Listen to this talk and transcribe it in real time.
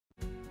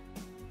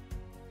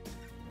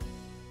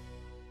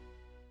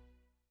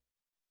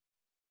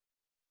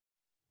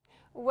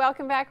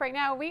Welcome back. Right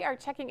now, we are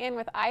checking in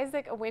with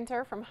Isaac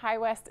Winter from High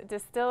West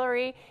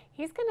Distillery.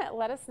 He's going to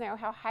let us know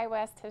how High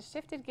West has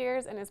shifted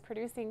gears and is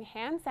producing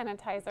hand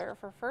sanitizer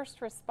for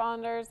first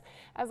responders,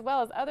 as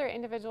well as other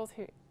individuals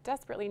who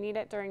desperately need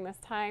it during this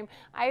time.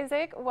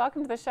 Isaac,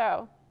 welcome to the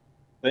show.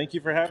 Thank you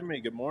for having me.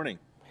 Good morning.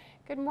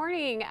 Good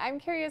morning. I'm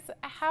curious,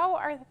 how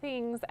are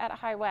things at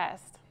High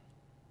West?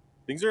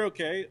 Things are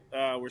okay.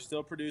 We're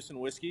still producing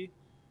whiskey.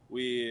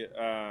 We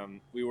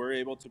were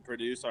able to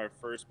produce our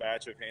first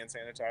batch of hand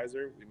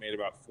sanitizer. We made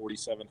about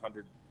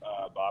 4,700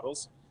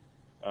 bottles.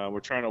 We're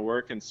trying to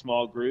work in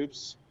small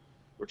groups.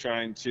 We're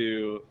trying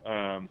to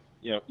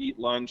eat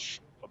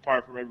lunch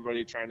apart from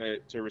everybody, trying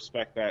to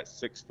respect that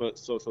 6 foot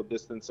social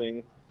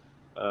distancing.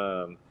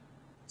 Sorry,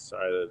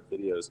 the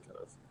video is kind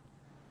of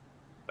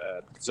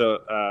bad.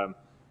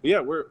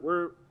 Yeah,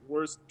 we're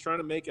trying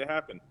to make it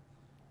happen.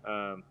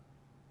 Um,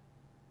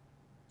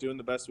 Doing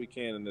the best we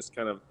can in this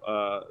kind of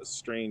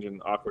strange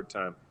and awkward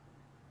time.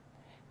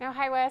 Now,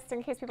 High West,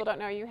 in case people don't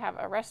know, you have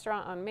a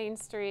restaurant on Main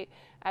Street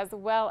as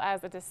well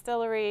as a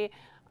distillery.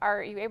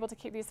 Are you able to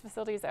keep these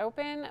facilities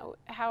open?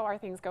 How are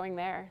things going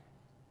there?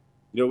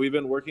 We've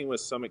been working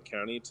with Summit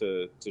County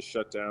to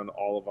shut down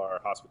all of our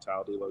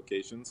hospitality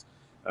locations.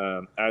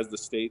 As the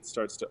state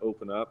starts to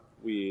open up,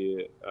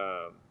 we're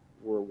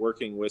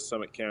working with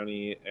Summit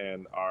County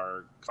and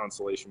our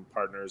Constellation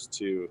partners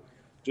to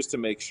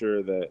make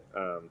sure that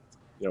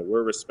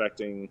we're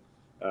respecting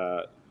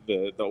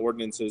the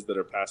ordinances that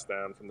are passed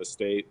down from the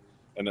state,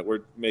 and that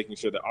we're making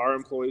sure that our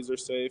employees are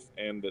safe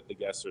and that the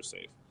guests are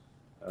safe.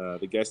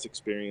 The guest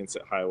experience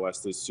at High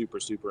West is super,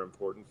 super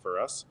important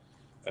for us.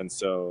 And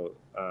so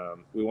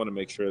we want to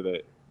make sure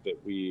that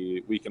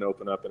we can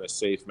open up in a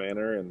safe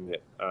manner, and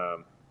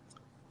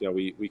that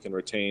we can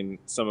retain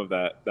some of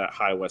that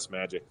High West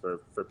magic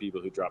for people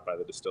who drop by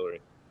the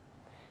distillery.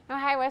 Now,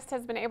 High West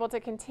has been able to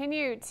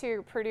continue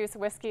to produce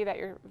whiskey that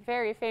you're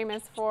very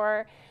famous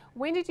for.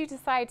 When did you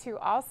decide to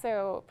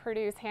also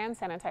produce hand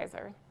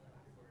sanitizer?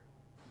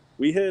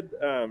 We had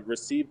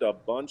received a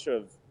bunch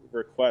of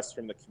requests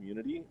from the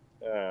community,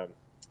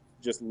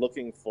 just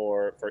looking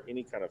for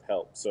any kind of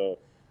help. So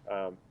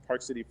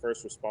Park City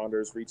first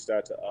responders reached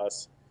out to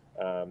us.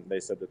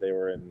 They said that they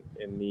were in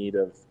need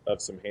of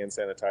some hand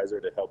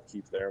sanitizer to help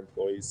keep their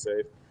employees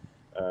safe.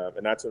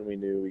 And that's when we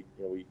knew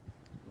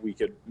we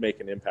could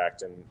make an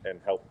impact and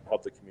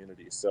help the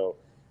community. So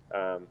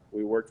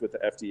we worked with the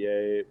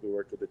FDA, we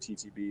worked with the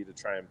TTB to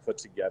try and put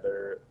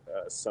together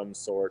some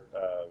sort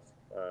of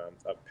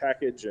a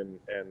package, and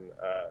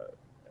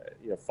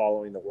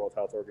following the World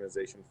Health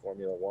Organization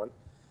Formula One.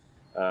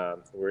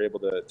 We were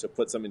able to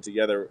put something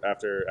together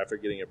after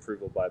getting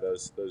approval by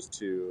those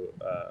two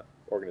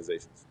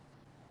organizations.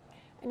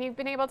 And you've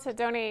been able to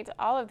donate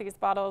all of these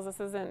bottles. This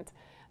isn't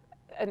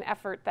an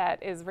effort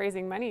that is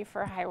raising money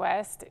for High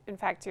West. In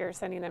fact, you're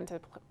sending them to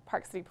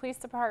Park City Police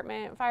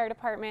Department, Fire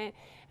Department,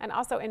 and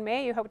also in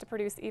May you hope to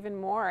produce even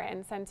more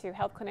and send to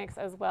health clinics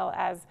as well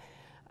as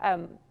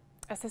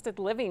assisted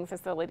living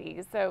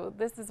facilities. So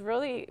this has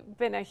really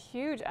been a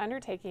huge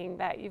undertaking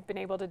that you've been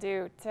able to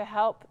do to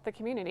help the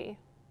community.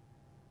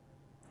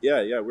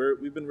 Yeah,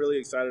 we've been really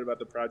excited about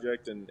the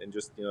project, and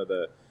just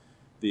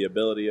the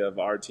ability of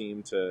our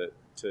team to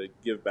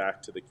give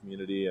back to the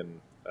community,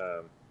 and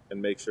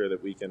make sure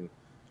that we can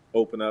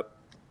open up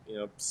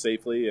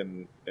safely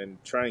and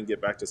try and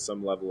get back to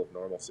some level of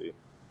normalcy.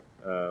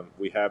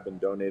 We have been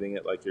donating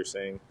it, like you're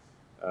saying,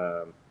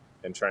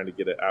 and trying to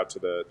get it out to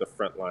the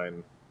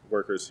frontline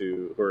workers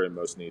who are in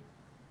most need.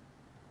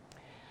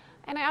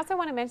 And I also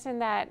want to mention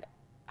that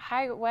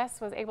High West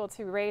was able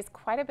to raise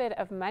quite a bit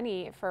of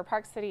money for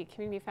Park City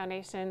Community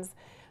Foundation's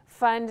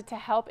fund to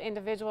help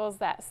individuals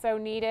that so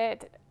need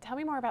it. Tell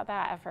me more about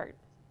that effort.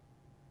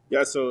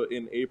 Yeah, so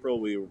in April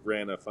we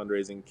ran a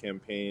fundraising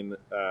campaign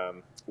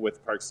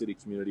with Park City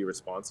Community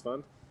Response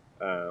Fund.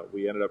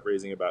 We ended up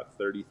raising about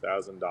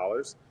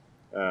 $30,000.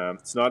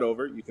 It's not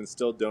over. You can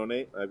still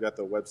donate. I've got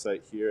the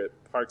website here at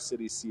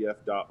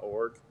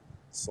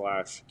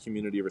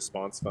parkcitycf.org/community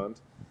response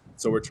fund.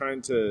 So we're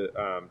trying to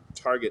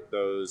target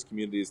those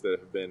communities that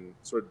have been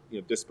sort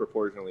of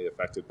disproportionately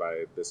affected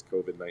by this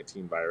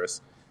COVID-19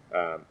 virus,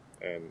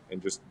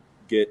 and just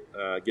get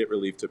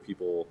relief to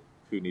people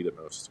who need it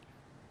most.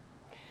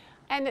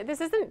 And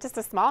this isn't just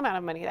a small amount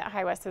of money that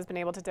High West has been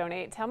able to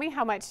donate. Tell me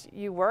how much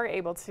you were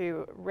able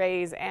to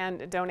raise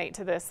and donate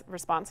to this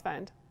response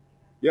fund.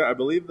 Yeah, I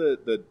believe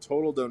the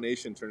total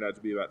donation turned out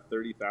to be about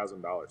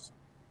 $30,000.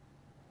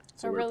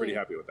 So we're pretty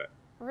happy with that.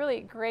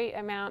 Really great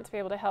amount to be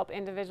able to help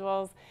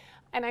individuals.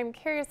 And I'm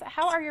curious,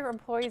 how are your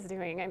employees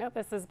doing? I know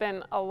this has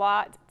been a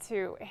lot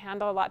to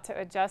handle, a lot to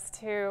adjust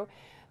to.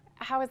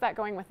 How is that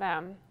going with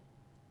them?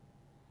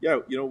 Yeah,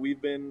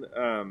 we've been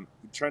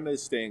trying to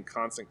stay in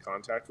constant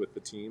contact with the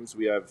teams.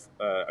 We have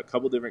a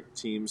couple different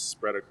teams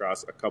spread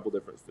across a couple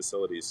different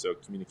facilities, so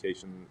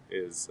communication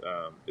is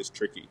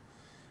tricky.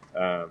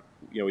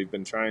 We've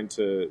been trying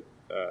to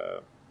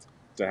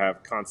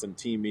have constant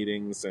team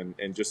meetings and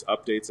just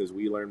updates as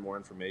we learn more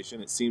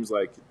information. It seems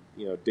like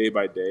day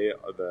by day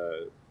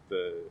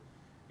the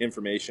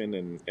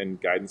information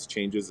and guidance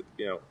changes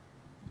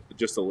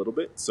just a little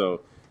bit.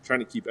 So trying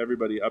to keep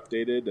everybody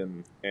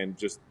updated and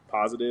just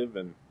positive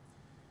and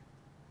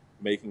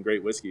making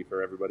great whiskey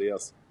for everybody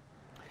else.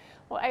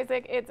 Well,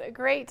 Isaac, it's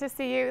great to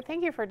see you.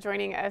 Thank you for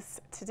joining us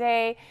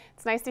today.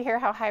 It's nice to hear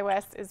how High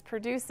West is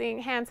producing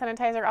hand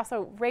sanitizer,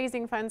 also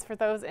raising funds for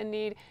those in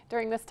need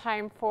during this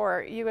time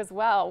for you as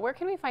well. Where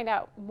can we find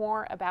out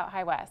more about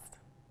High West?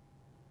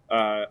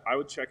 I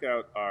would check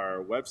out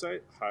our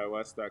website,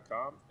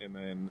 highwest.com, and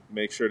then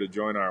make sure to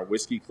join our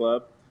whiskey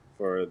club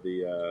for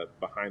the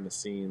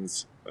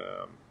behind-the-scenes,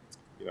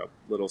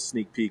 little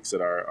sneak peeks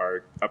at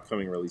our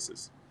upcoming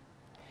releases.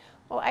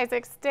 Well,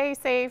 Isaac, stay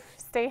safe,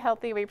 stay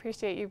healthy. We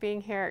appreciate you being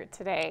here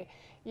today.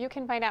 You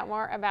can find out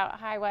more about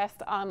High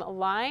West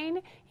online.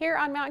 Here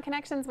on Mountain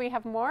Connections, we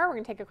have more. We're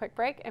going to take a quick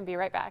break and be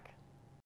right back.